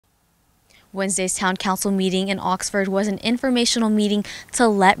Wednesday's town council meeting in Oxford was an informational meeting to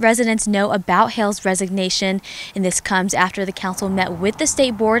let residents know about Hale's resignation, and this comes after the council met with the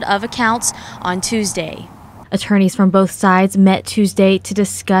State Board of Accounts on Tuesday. Attorneys from both sides met Tuesday to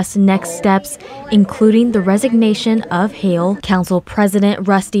discuss next steps, including the resignation of Hale. Council President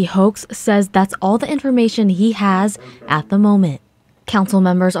Rusty Hoax says that's all the information he has at the moment. Council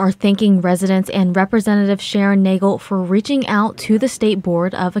members are thanking residents and Representative Sharon Nagel for reaching out to the State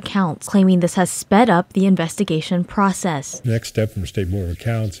Board of Accounts, claiming this has sped up the investigation process. The next step from the State Board of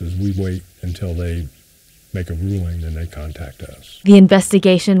Accounts is we wait until they make a ruling, then they contact us. The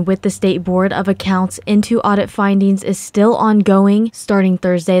investigation with the State Board of Accounts into audit findings is still ongoing. Starting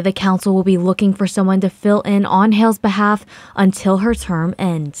Thursday, the council will be looking for someone to fill in on Hale's behalf until her term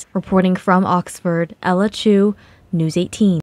ends. Reporting from Oxford, Ella Chu, News 18.